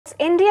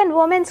Indian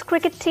women's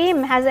cricket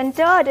team has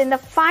entered in the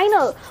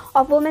final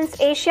of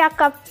Women's Asia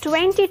Cup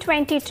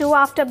 2022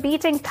 after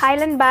beating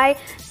Thailand by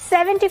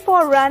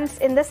 74 runs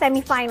in the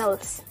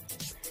semi-finals.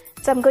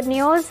 Some good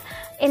news.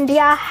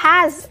 India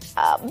has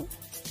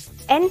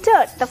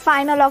entered the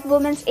final of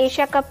Women's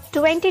Asia Cup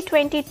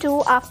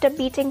 2022 after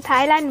beating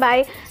Thailand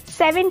by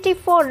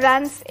 74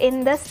 runs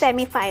in the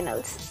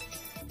semi-finals.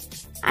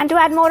 And to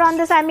add more on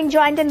this, I'm being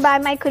joined in by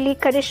my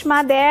colleague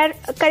Karishma there.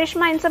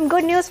 Karishma, in some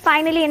good news,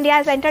 finally India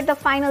has entered the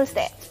finals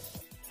there.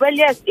 Well,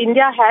 yes,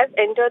 India has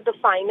entered the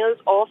finals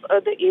of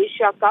the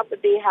Asia Cup.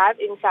 They have,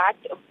 in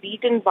fact,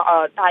 beaten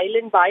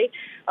Thailand by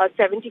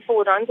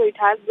 74 runs. So it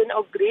has been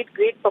a great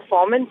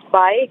performance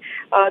by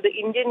the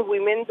Indian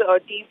women's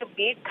team to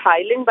beat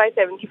Thailand by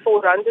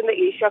 74 runs in the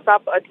Asia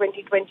Cup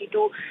 2022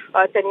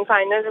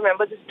 semi-finals.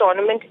 Remember, this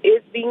tournament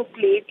is being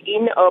played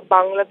in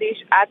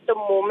Bangladesh at the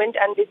moment,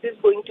 and this is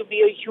going to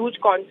be a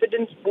huge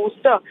confidence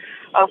booster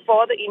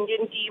for the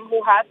Indian team,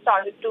 who have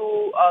started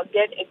to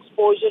get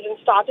exposure and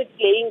started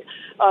playing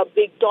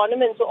big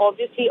tournaments. So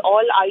obviously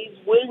all eyes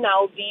will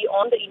now be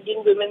on the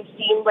Indian women's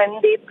team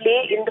when they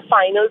play in the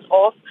finals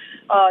of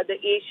the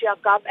Asia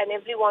Cup, and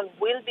everyone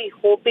will be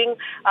hoping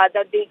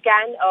that they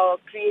can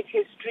create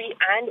history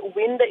and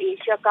win the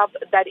Asia Cup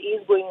that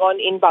is going on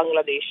in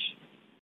Bangladesh.